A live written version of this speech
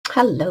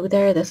Hello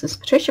there, this is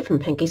Patricia from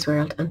Pinky's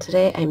World, and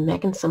today I'm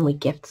making some wee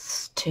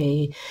gifts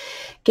to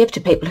give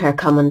to people who are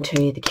coming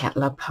to the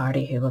catalogue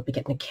party, who will be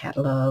getting a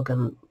catalogue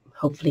and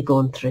hopefully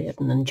going through it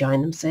and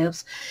enjoying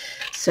themselves.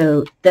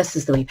 So this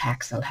is the wee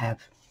packs I'll have.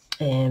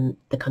 They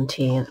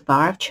contain a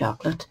bar of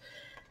chocolate,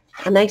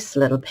 a nice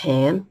little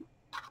pen,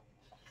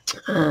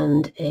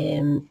 and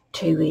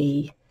two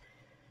wee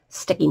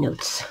sticky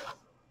notes.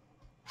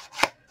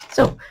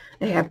 So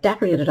I have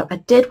decorated it up. I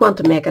did want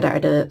to make it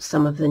out of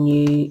some of the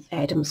new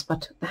items,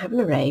 but they haven't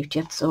arrived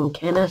yet, so I'm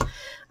kind of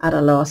at a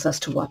loss as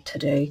to what to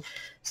do.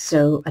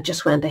 So I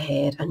just went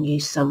ahead and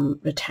used some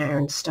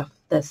return stuff.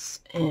 This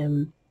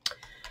mint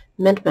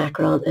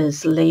macaron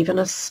is leaving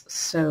us,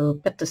 so a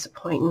bit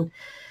disappointing.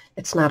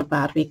 It's not a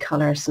bad wee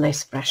colour. It's a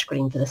nice fresh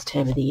green for this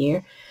time of the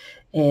year.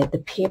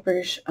 The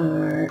papers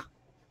are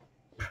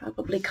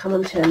probably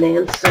coming to an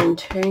end soon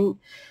too.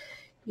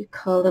 You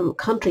call them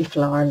Country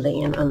Flower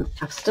Lane, and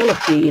I've still a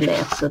few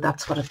left, so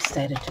that's what I've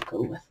decided to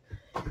go with.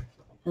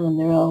 And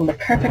they're all the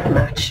perfect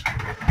match.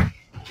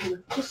 And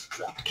I've just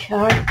dropped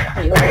card,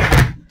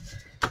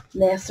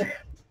 messer.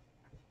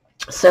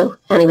 So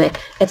anyway,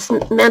 it's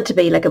meant to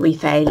be like a wee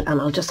file,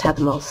 and I'll just have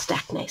them all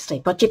stacked nicely.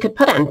 But you could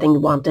put anything you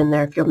want in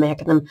there if you're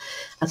making them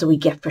as a wee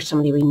gift for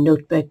somebody, a wee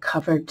notebook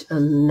covered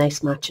and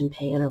nice matching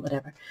pen or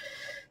whatever.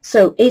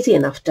 So easy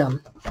enough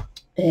done.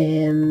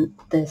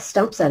 The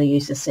stamps that I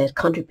used, I said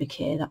Country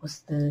Bouquet, that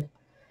was the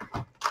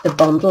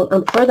bundle,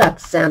 and for that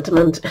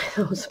sentiment,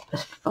 it was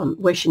fun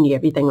wishing you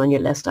everything on your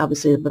list.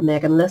 Obviously they'll be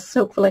making lists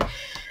hopefully,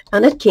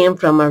 and it came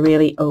from a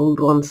really old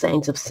one,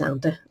 Signs of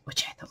Santa,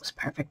 which I thought was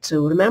perfect.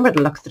 So remember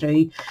to look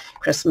through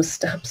Christmas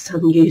stamps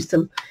and use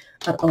them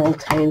at all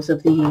times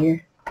of the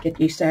year, get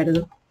use out of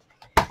them.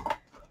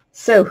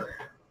 So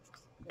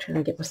I'm trying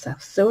to get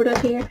myself sorted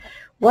here.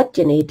 What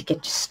you need to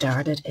get you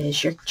started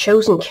is your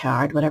chosen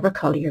card, whatever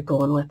colour you're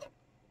going with.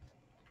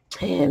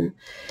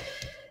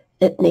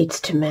 It needs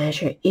to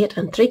measure 8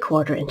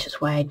 3/4 inches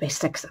wide by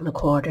 6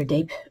 1/4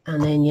 deep,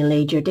 and then you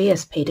need your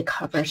DSP to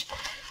cover it.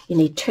 You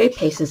need 2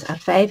 pieces at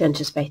 5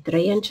 inches by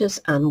 3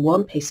 inches and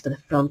 1 piece for the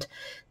front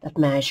that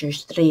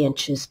measures 3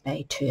 inches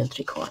by 2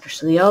 3/4.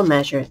 So they all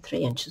measure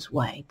 3 inches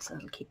wide, so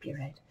that'll keep you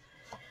right.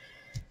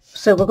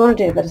 So we're going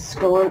to do a bit of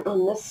scoring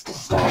on this to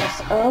start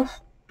us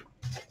off.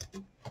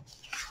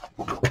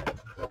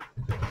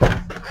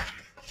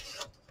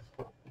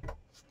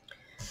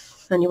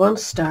 And you want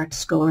to start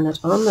scoring it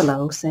on the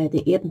long side,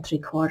 the 8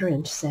 3/4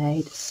 inch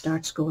side.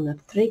 Start scoring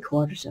at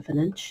 3/4 of an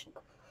inch.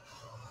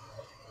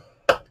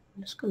 I'm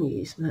just going to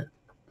use my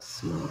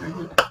smaller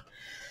one.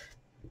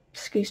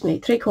 Excuse me,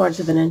 3/4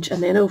 of an inch,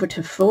 and then over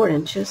to 4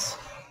 inches,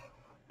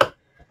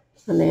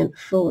 and then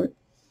 4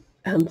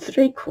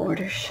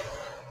 3/4.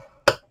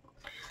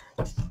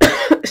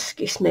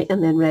 Excuse me,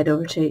 and then right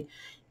over to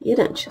 8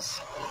 inches.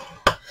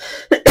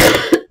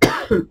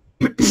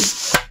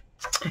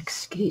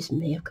 Excuse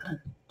me, I've got a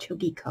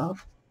choky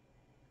cough.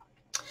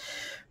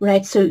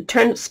 Right, so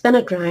spin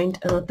it round,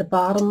 and at the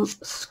bottom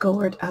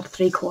scored at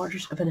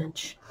 3/4 of an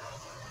inch.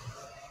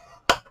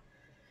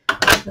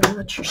 And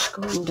that's your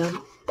scoring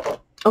done.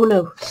 Oh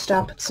no,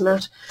 stop, it's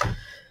not.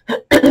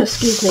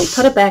 Excuse me,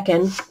 put it back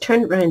in,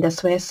 turn it round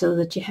this way so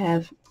that you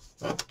have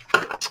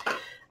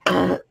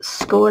a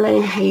score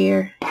line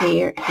here,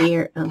 here,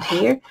 here, and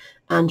here,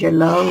 and your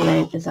long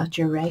line is at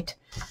your right.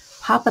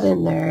 Pop it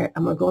in there,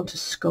 and we're going to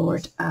score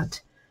it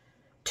at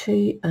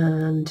 2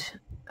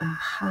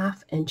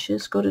 1/2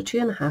 inches. Go to 2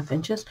 1/2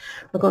 inches.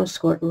 We're going to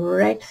score it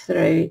right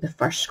through the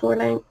first score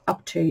line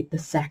up to the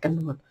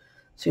second one.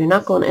 So you're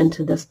not going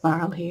into this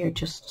barrel here,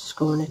 just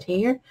scoring it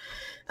here.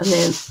 And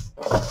then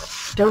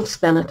don't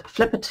spin it,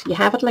 flip it. You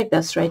have it like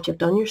this, right? You've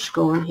done your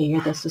scoring here.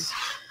 This is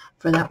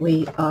for that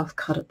wee off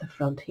cut at the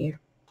front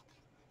here.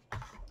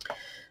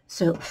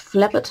 So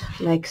flip it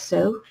like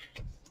so.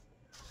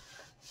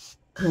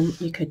 And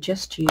you could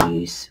just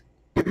use,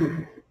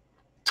 no,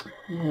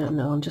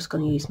 I'm just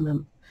going to use my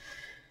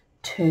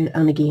tool,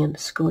 and again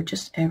score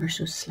just ever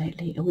so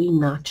slightly, a wee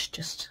notch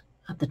just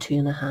at the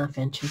 2 1/2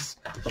 inches,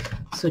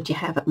 so that you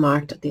have it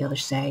marked at the other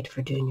side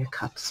for doing your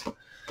cuts.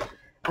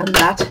 And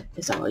that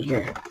is all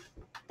your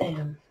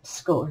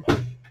scoring.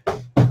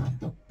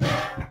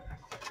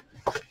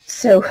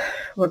 So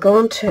we're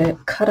going to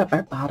cut up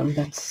our bottom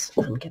bits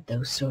and get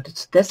those sorted.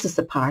 So this is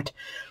the part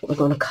we're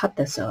going to cut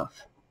this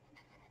off.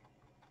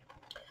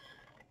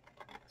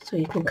 So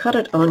you can cut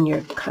it on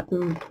your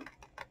cutting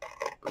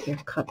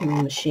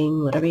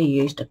machine, whatever you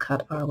use to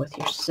cut, or with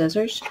your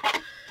scissors.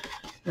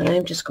 And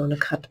I'm just going to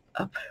cut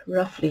up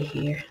roughly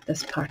here.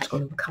 This part's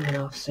going to be coming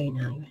off soon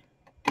anyway.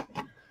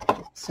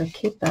 So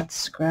keep that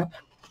scrap.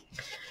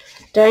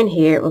 Down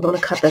here, we're going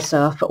to cut this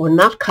off, but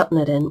we're not cutting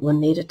it in. We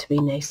need it to be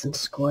nice and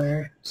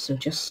square. So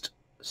just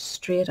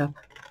straight up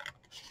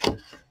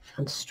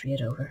and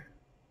straight over.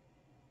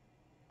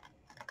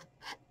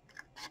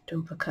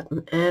 Don't be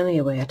cutting any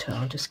away at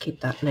all, just keep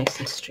that nice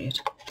and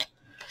straight.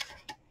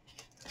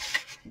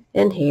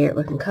 In here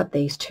we can cut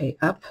these two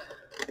up,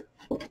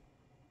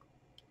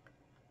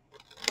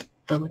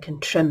 and we can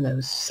trim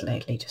those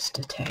slightly just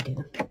to tidy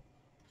them.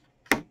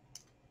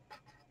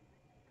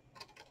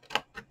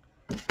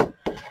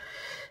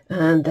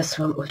 And this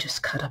one we'll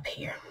just cut up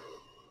here.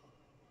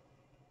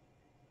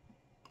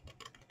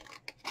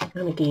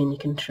 And again, you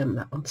can trim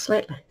that one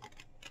slightly.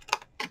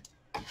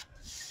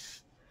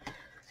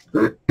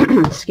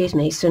 Excuse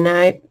me. So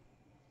now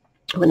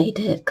we need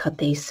to cut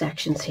these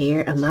sections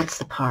here, and that's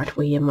the part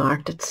where you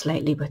marked it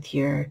slightly with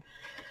your,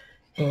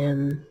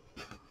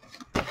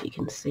 if you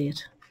can see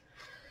it.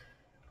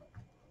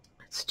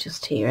 It's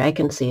just here. I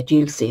can see it.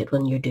 You'll see it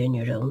when you're doing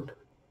your own.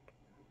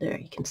 There,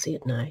 you can see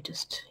it now,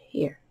 just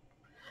here.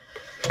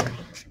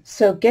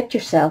 So get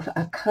yourself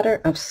a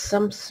cutter of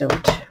some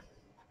sort.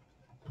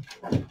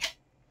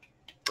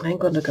 I'm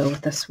going to go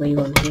with this wee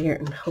one here,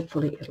 and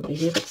hopefully it'll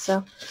behave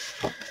itself.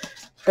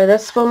 For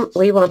this one,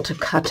 we want to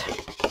cut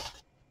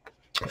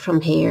from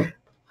here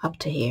up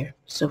to here.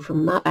 So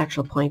from that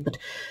actual point, but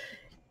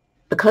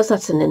because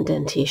that's an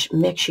indentation,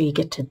 make sure you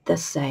get to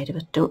this side of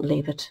it. Don't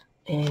leave it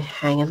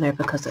hanging there,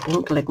 because it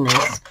won't look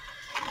nice,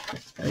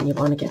 and you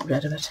want to get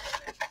rid of it.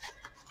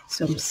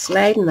 So I'm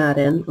sliding that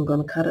in. I'm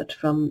going to cut it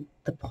from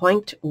the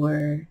point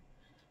where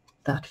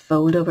that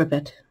fold over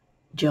bit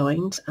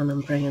joins, and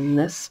I'm bringing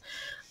this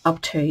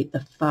up to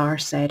the far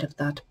side of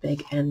that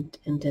big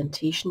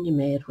indentation you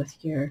made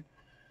with your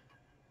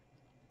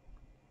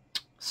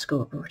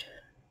scoreboard.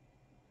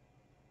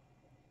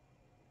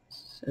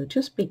 So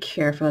just be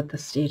careful at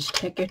this stage.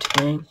 Take your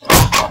time.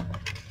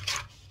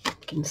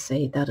 You can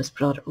see that is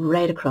brought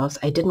right across.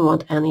 I didn't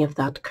want any of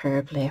that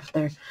curve left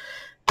there.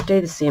 Do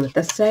the same at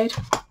this side.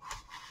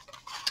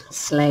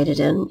 Slide it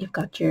in. You've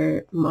got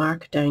your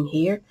mark down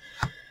here,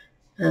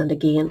 and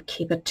again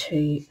keep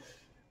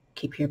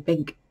your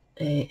big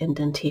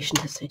indentation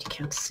this side. You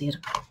can't see it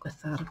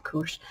with that, of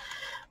course,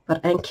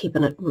 but I'm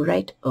keeping it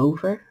right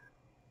over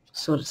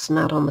so it's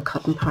not on the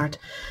cutting part.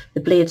 The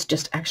blade's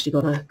just actually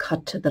going to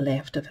cut to the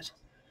left of it,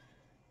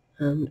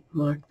 and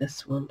mark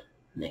this one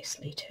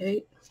nicely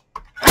too,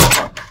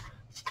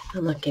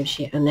 and that gives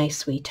you a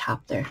nice wee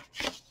tap there.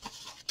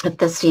 At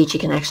this stage you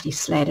can actually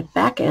slide it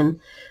back in, and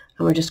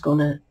we're just going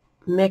to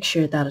make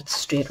sure that it's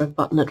straight. We're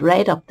buttoning it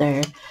right up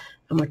there,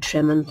 and we're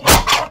trimming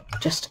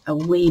just a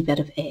wee bit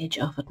of edge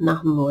off it,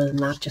 nothing more than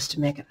that, just to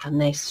make it a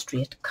nice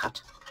straight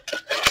cut.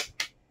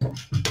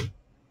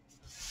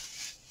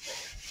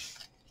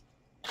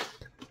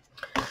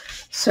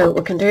 So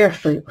we can do our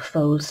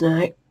folds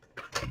now.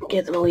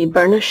 Give them a wee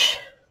burnish,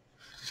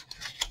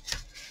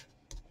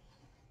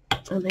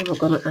 and then we're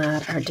going to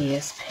add our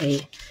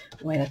DSP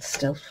while it's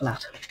still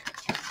flat.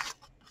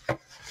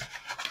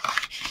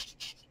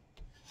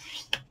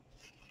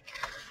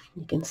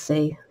 You can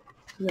see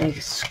my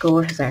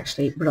score has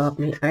actually brought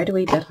me out a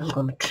wee bit. I'm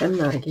going to trim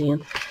that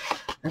again.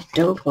 I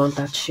don't want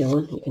that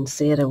showing. You can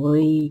see it a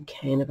wee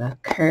kind of a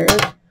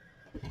curve.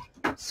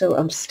 So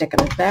I'm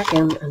sticking it back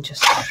in and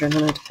just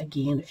trimming it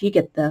again. If you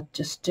get that,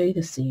 just do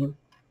the same.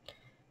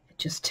 It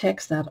just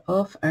takes that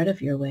off out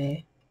of your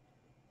way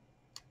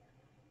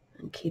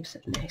and keeps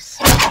it nice.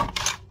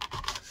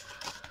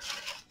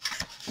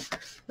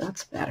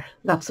 That's better.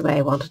 That's the way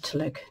I want it to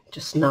look,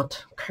 just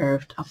not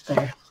curved up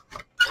there.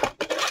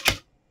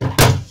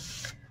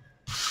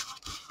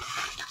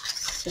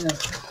 So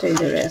do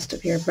the rest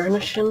of your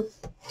burnishing.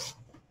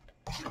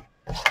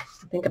 I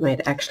think I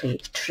might actually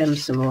trim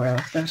some more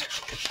of that.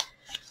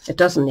 It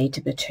doesn't need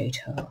to be too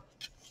tall.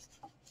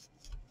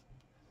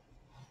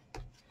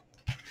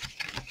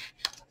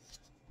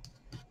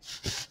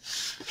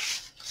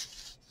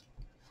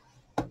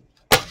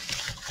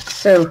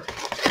 So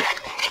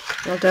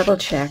I'll double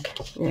check.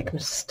 Yeah, I'm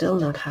still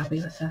not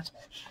happy with that.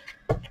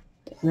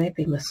 It might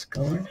be my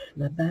scoring,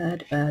 my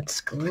bad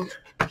scoring.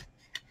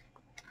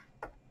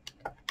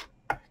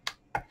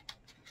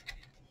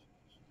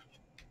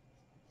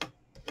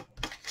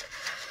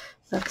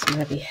 That's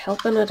maybe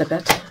helping it a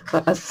bit,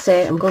 but as I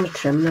say, I'm going to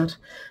trim that.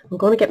 I'm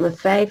going to get my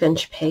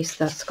 5-inch piece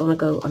that's going to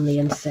go on the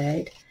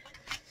inside,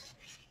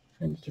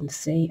 and you can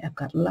see I've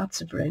got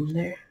lots of room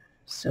there.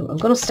 So I'm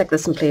going to stick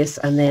this in place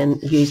and then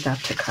use that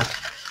to cut.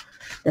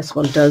 This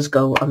one does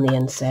go on the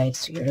inside,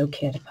 so you're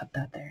okay to put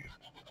that there.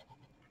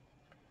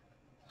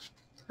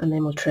 And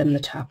then we'll trim the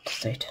top to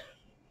suit.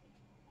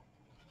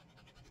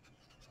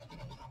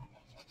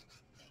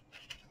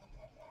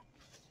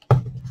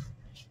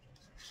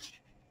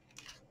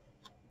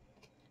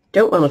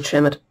 Don't want to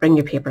trim it, bring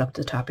your paper up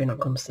to the top. You're not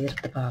going to see it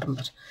at the bottom,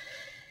 but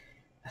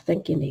I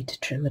think you need to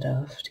trim it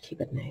off to keep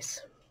it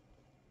nice.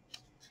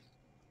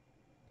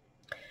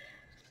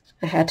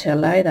 I had to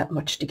allow that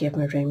much to give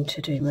me room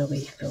to do my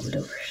wee fold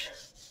overs.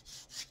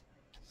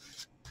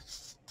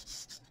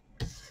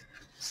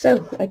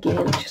 So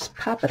again, just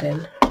pop it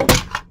in,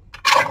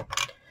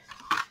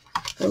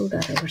 fold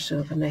that over so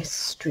I have a nice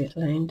straight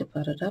line to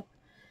put it up,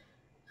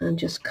 and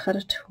just cut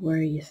it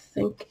where you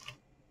think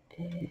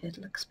it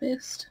looks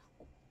best.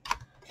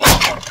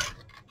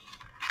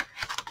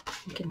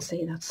 You can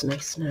see that's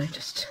nice now.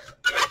 Just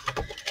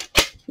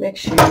make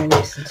sure you're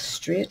nice and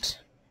straight.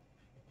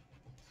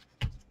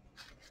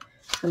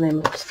 And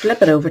then we'll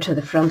flip it over to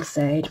the front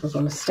side. We're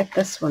going to stick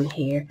this one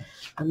here,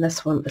 and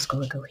this one is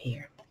going to go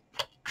here.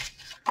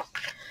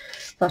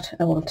 But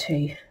I want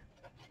to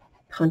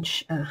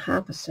punch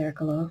half a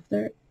circle off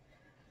there,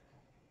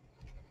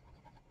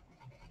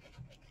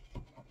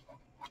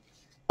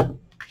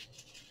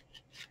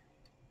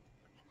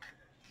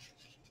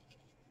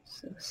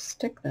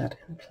 stick that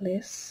in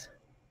place.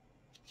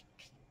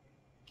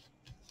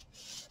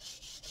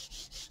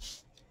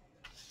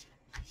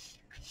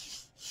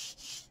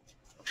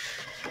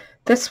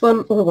 This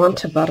one we'll want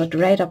to butt it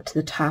right up to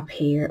the top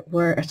here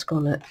where it's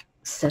going to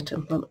sit.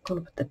 I'm going to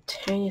put the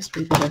tiniest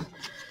wee bit of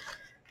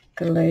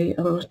glue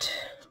on it.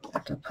 In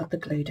fact, I'll put the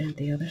glue down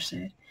the other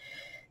side.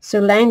 So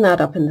line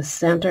that up in the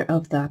centre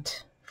of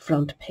that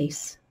front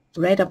piece,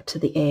 right up to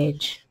the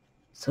edge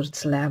so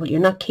it's level. You're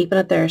not keeping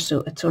it there,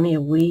 so it's only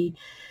a wee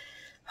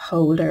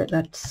holder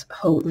that's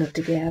holding it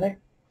together.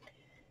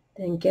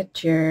 Then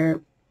get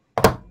your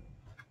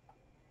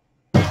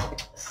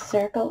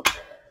circle.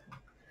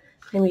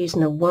 I'm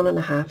using a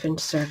 1.5 inch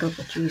circle,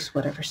 but use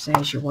whatever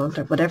size you want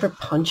or whatever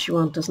punch you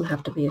want. It doesn't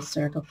have to be a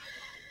circle.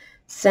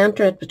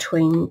 Centre it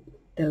between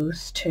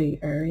those two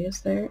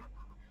areas there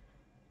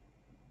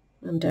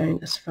and down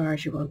as far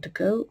as you want to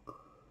go.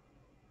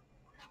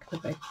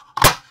 About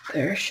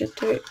there should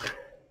do.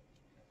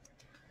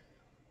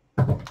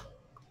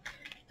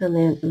 And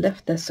then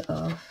lift this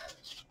off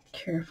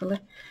carefully.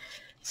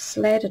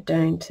 Slide it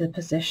down to the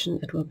position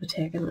it will be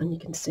taken, and you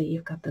can see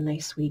you've got the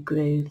nice wee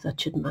groove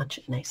that should match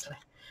it nicely.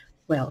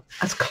 Well,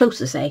 as close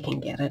as I can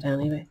get it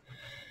anyway.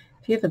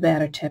 If you have a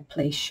better tip,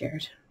 please share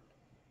it.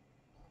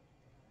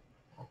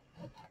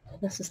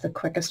 This is the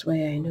quickest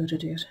way I know to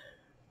do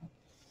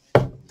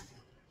it.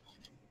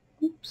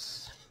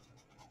 Oops.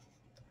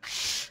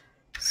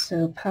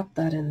 So pop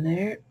that in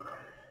there.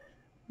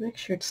 Make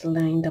sure it's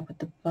lined up at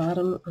the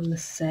bottom on the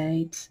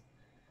sides,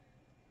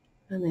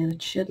 and then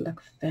it should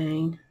look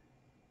fine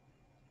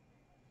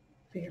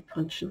for your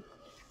punching.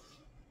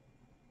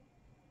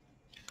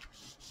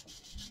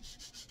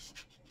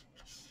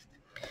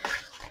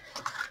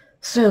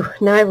 So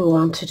now we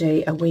want to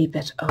do a wee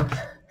bit of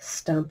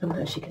stamping.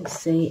 As you can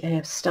see, I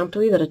have stamped a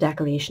wee bit of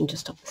decoration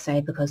just up the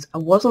side because I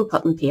wasn't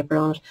putting paper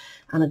on it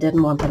and I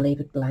didn't want to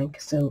leave it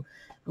blank. So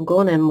I'm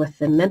going in with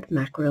the mint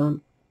macaron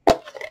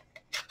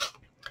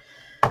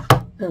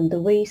and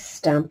the wee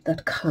stamp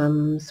that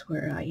comes,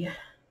 where are you?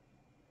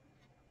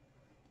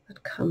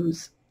 That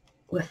comes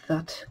with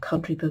that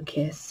country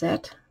bouquet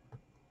set,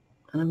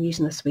 and I'm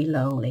using this wee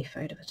long leaf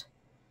out of it.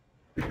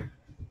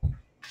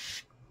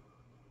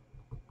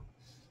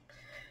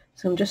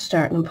 So I'm just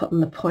starting and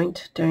putting the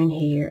point down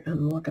here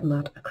and working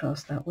that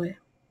across that way.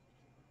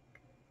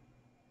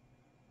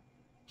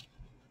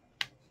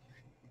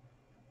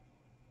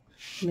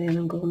 And then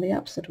I'm going the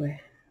opposite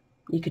way.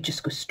 You could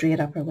just go straight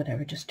up or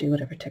whatever, just do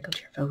whatever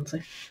tickles your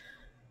fancy.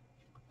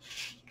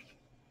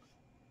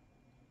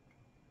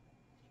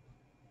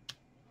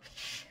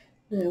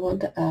 Now I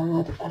want to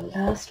add a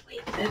last wee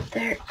bit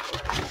there.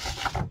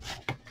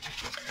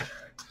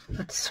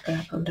 Let's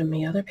scrap under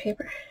my other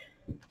paper.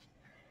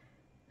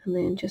 And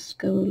then just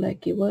go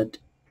like you would,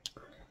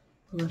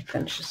 and that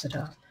finishes it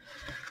off.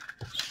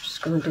 So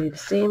just going to do the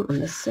same on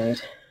this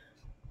side.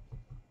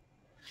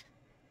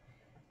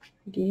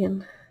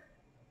 Again.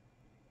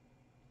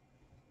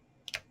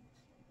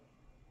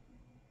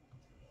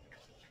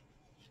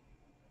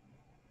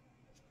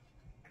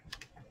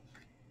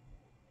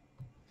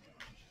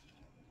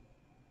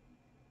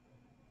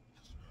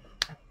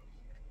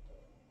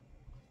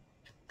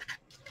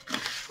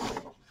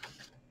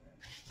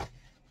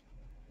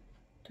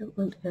 Don't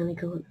want any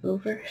going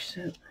over,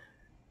 so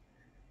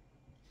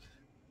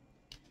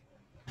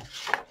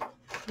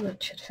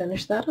that should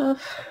finish that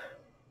off.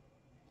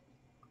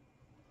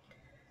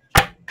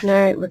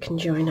 Now we can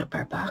join up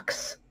our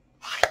box.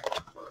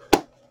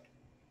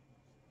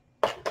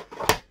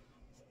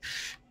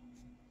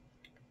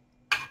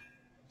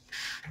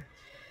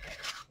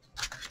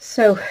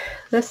 So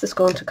this is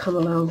going to come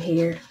along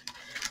here.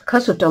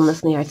 Because we've done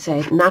this on the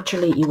outside,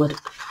 naturally you would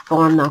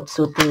form that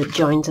so the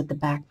joins at the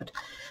back, but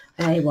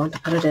I want to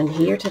put it in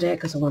here today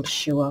because I want to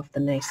show off the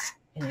nice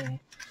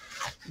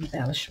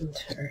embellishment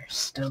or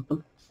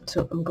stamping.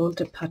 So I'm going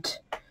to put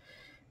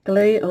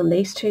glue on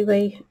these two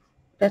wee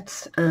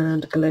bits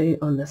and glue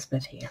on this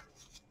bit here.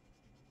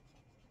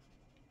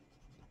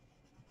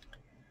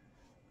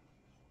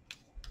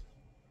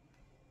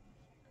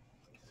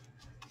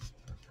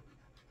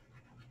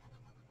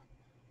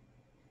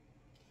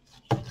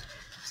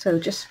 So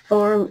just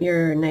form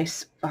your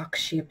nice box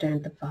shape down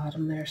at the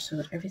bottom there so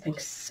that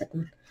everything's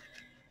sitting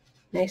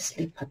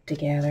nicely put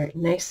together,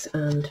 nice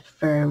and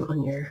firm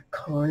on your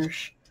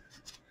corners.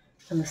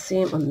 And the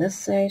same on this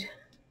side.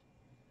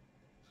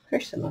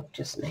 Push them up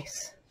just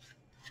nice,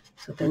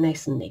 so they're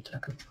nice and neat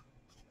looking.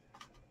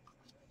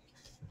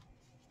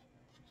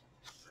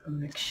 And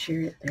make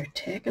sure they're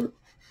taken.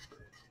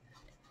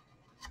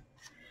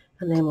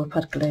 And then we'll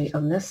put glue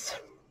on this.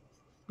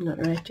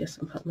 Not right, just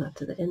I'm putting that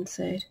to the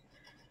inside.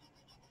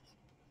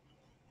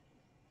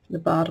 The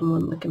bottom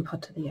one we can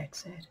put to the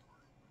outside.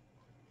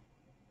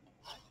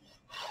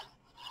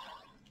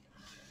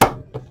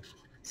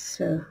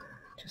 So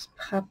just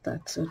pop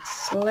that so it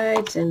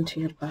slides into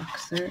your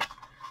box there.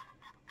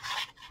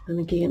 And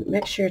again,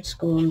 make sure it's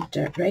going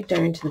right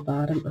down to the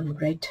bottom and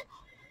right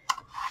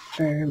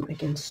firm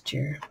against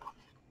your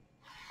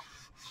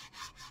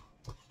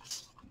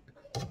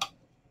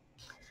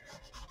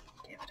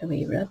give it a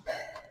wee rip.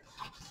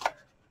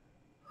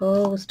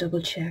 Always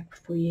double check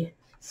before you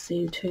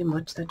see too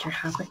much that you're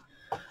happy.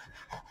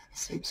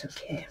 Seems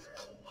okay.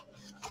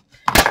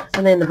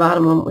 And then the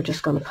bottom one, we're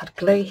just going to put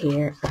glue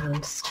here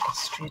and stick it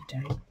straight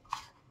down.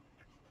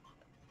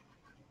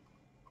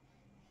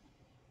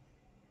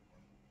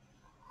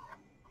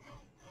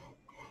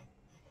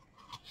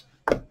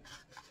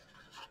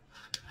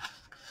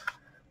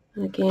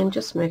 And again,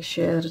 just make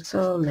sure that it's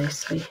all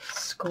nicely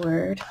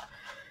squared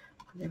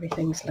and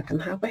everything's looking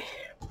happy.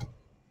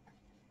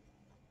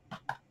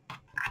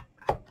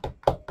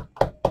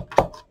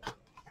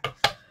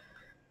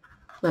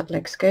 That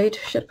looks good.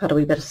 Should put a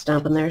wee bit of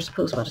stamp in there, I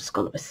suppose, but it's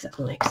going to be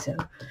sitting like so.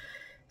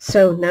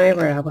 So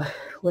now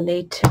we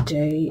need to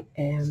do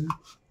a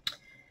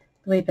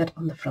wee bit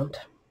on the front.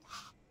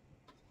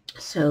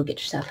 So get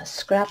yourself a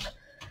scrap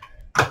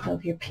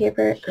of your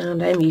paper,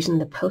 and I'm using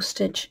the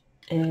postage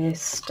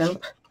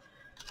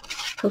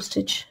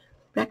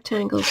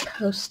rectangle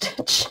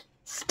postage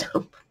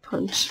stamp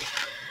punch.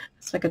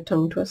 It's like a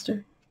tongue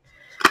twister.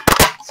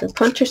 So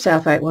punch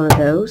yourself out one of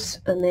those,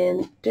 and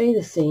then do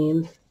the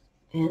same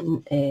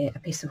in a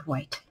piece of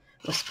white,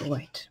 whisper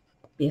white,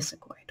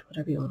 basic white,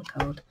 whatever you want to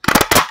call it.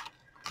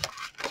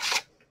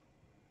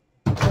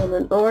 And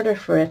in order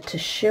for it to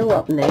show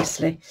up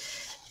nicely,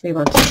 we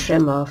want to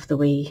trim off the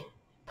wee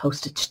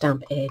postage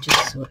stamp edges.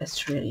 So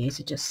it's really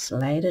easy, just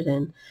slide it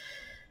in,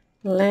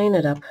 line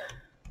it up,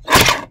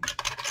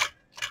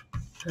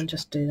 and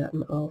just do that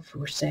on all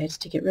four sides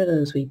to get rid of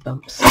those wee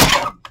bumps.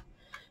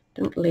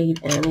 Don't leave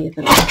any of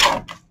them.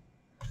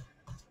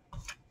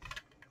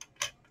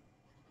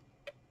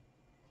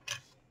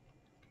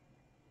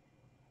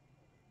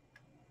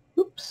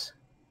 Oops.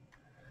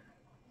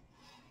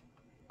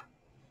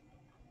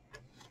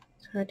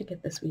 It's hard to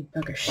get this wee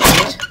bugger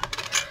straight.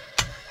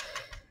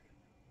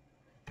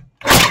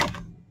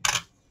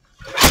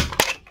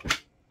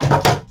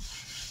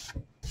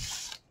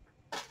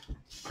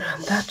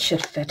 And that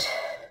should fit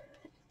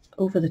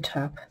over the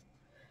top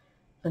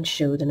and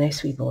show the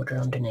nice wee border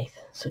underneath,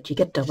 so that you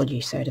get double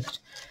use out of it.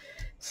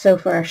 So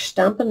for our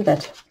stamping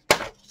bit,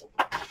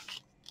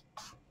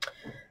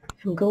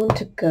 I'm going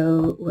to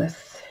go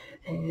with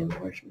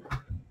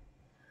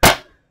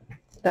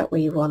that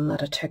wee one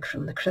that I took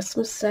from the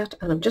Christmas set,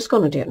 and I'm just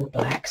going to do it in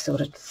black so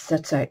that it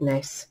sits out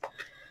nice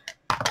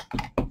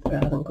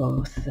rather than going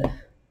with the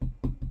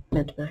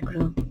mint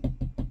macaron.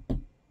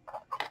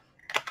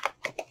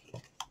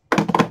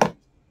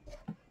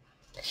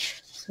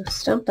 So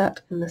stamp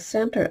that in the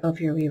center of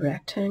your wee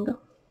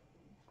rectangle.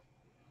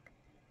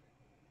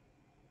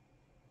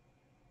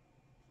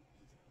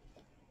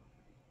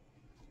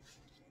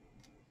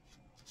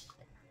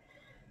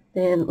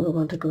 Then we'll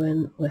want to go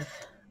in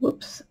with,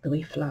 whoops, the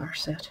wee flower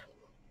set.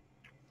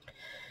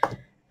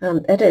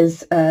 And it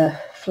is a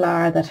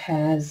flower that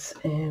has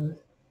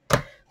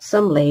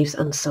some leaves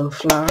and some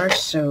flowers,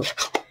 so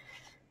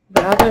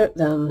rather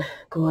than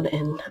going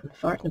in and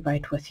farting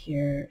about with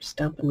your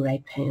Stampin'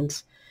 Right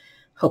pens,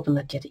 hoping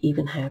that you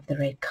even have the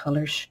right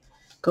colours,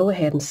 go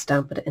ahead and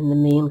stamp it in the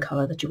main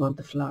colour that you want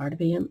the flower to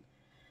be in.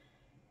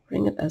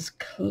 Bring it as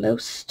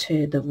close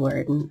to the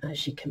wording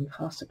as you can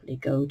possibly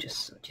go, just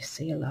so that you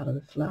see a lot of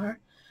the flower.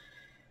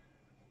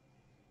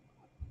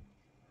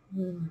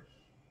 And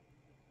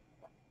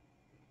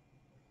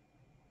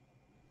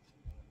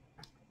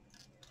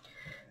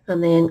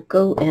then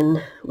go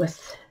in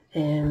with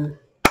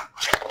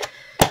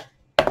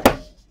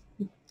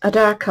a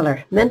dark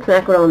colour. Mint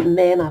macaron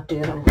may not do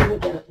it. I'm going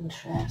to get it and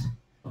try it.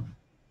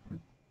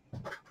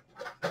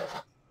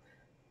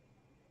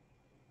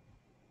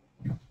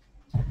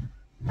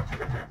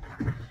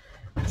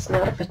 It's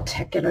not a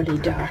particularly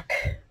dark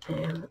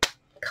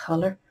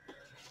colour,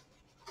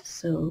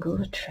 so I'm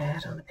going to try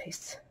it on a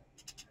piece.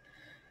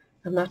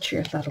 I'm not sure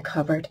if that'll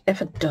cover it.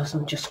 If it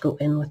doesn't, just go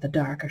in with a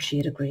darker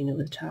shade of green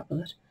over the top of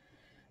it.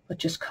 But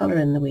just colour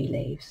in the wee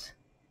leaves.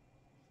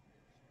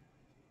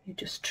 You're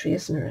just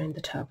tracing around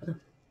the top of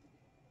them.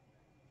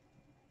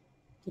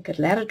 You could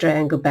let it dry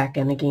and go back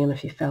in again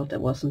if you felt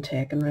it wasn't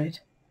taken right.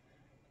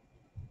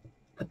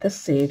 But this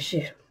saves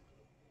you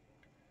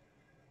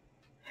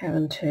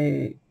having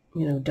to,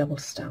 you know, double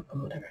stamp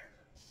and whatever.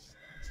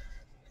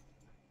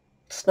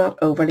 It's not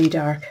overly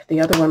dark.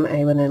 The other one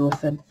I went in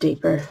with a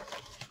deeper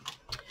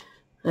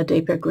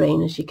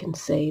green, as you can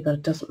see, but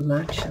it doesn't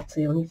match. That's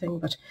the only thing.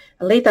 But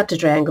I'll leave that to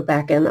dry and go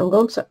back in. I'm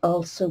going to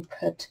also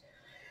put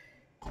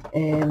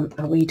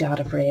a wee dot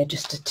of red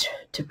just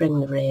to bring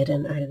the red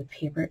in out of the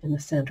paper in the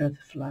centre of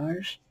the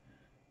flowers.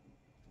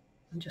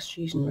 I'm just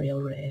using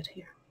real red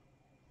here,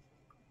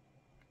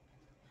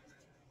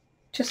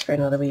 just for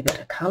another wee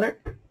bit of colour.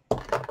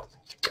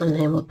 And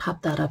then we'll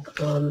pop that up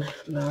on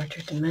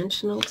larger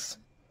dimensionals.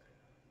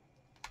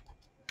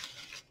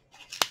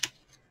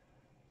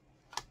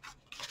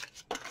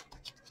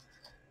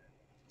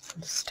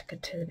 And stick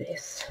it to the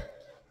base.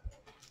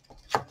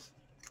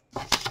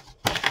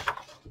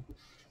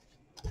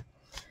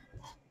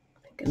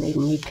 I need a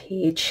new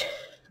page.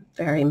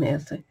 Very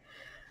messy.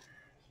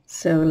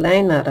 So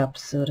line that up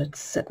so that it's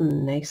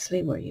sitting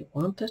nicely where you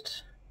want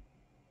it.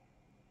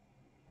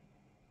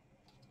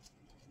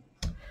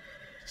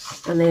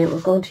 And then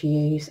we're going to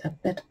use a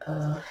bit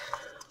of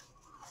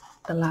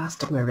the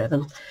last of my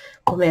ribbon.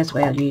 We may as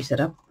well use it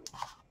up.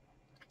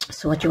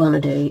 So what you want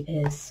to do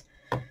is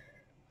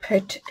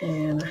put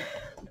don't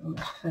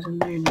fit in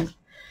there now.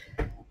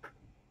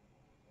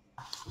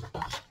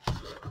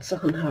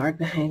 Something hard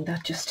behind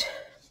that. Just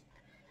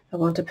I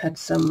want to put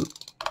some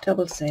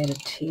double-sided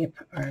tape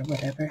or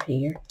whatever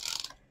here.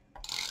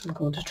 I'm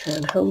going to try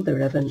and hold the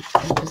ribbon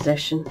in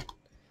position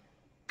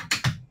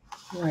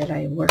while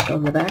I work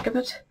on the back of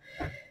it.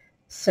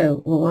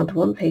 So we'll want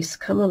one piece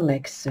coming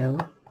like so.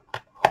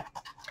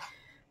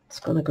 It's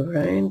going to go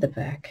round the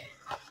back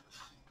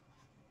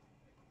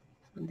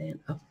and then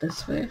up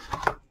this way,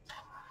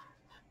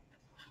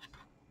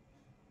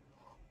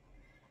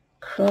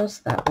 cross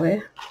that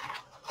way,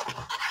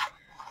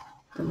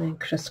 and then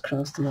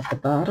crisscross them at the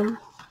bottom,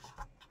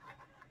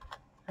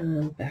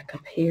 and back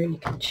up here. You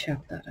can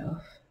chop that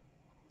off.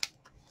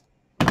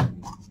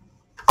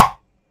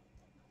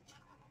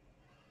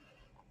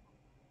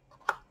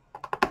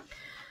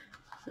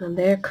 And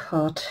they're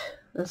cut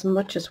as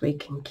much as we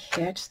can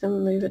catch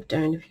them. Move it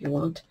down if you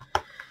want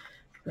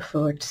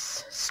before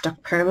it's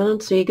stuck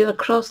permanent. So you get a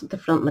cross at the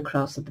front and a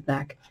cross at the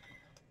back.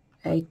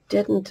 I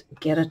didn't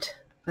get it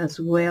as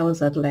well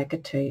as I'd like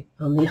it to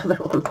on the other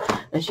one.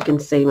 As you can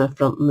see, my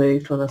front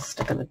moved when I was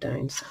sticking it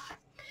down. So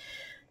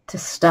to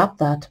stop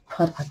that,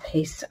 put a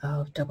piece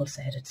of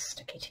double-sided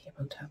sticky tape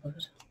on top of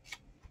it.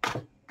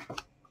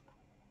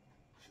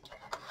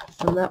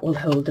 And that will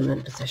hold them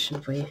in position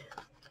for you.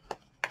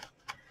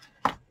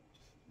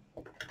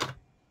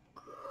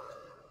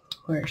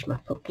 Where's my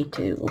pokey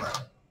tool?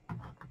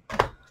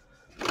 There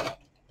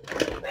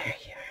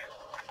you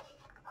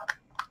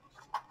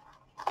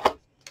are.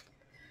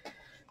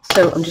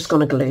 So I'm just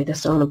going to glue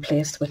this on in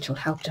place, which will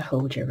help to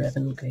hold your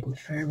ribbon good and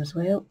firm as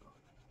well.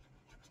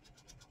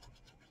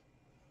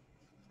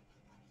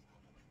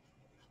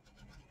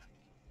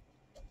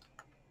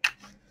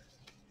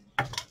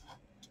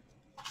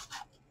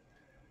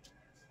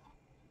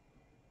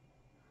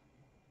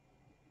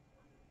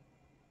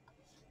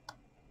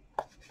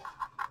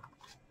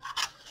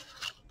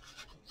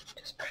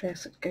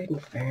 Press it good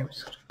and firm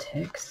so it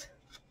takes.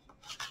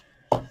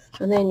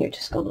 And then you're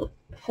just going to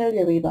fill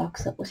your wee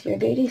box up with your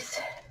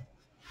goodies.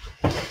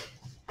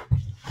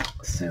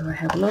 So I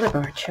have another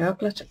bar of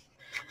chocolate.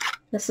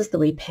 This is the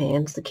wee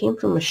pens that came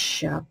from a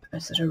shop.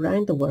 Is it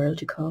Around the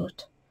World you call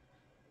it?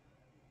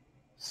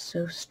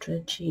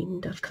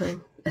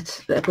 Sostragene.com.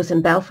 It was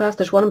in Belfast.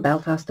 There's one in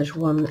Belfast, there's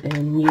one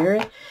in Newry.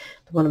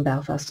 The one in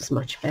Belfast is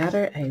much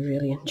better. I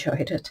really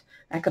enjoyed it.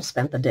 I could have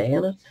spent the day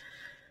in it.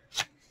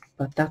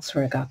 But that's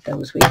where I got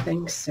those wee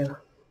things. So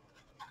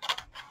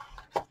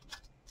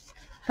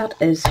that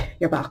is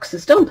your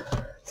boxes done.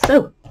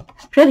 So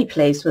pretty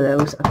pleased with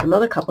those. I've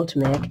another couple to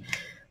make,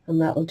 and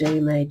that will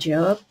do my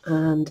job.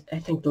 And I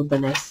think they'll be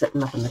nice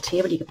sitting up on the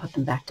table. You can put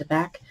them back to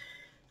back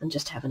and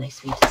just have a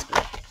nice wee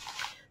display.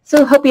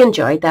 So hope you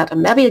enjoyed that,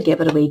 and maybe you'll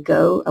give it a wee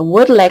go. I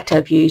would like to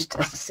have used,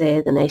 as I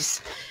say, the nice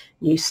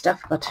new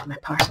stuff, but my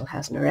parcel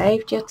hasn't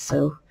arrived yet,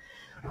 so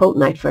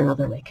holding out for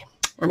another week.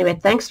 Anyway,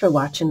 thanks for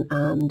watching,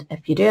 and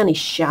if you do any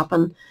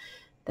shopping,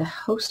 the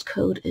host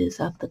code is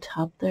at the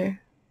top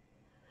there.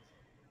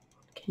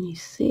 Can you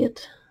see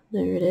it?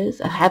 There it is.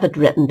 I have it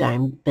written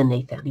down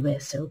beneath anyway,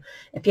 so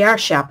if you are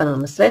shopping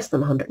and it's less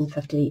than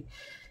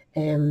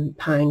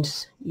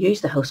 £150,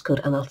 use the host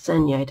code and I'll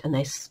send you out a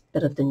nice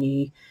bit of the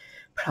new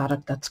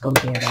product that's going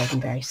to be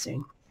arriving very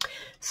soon.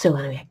 So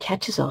anyway,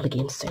 catch us all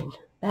again soon.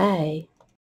 Bye.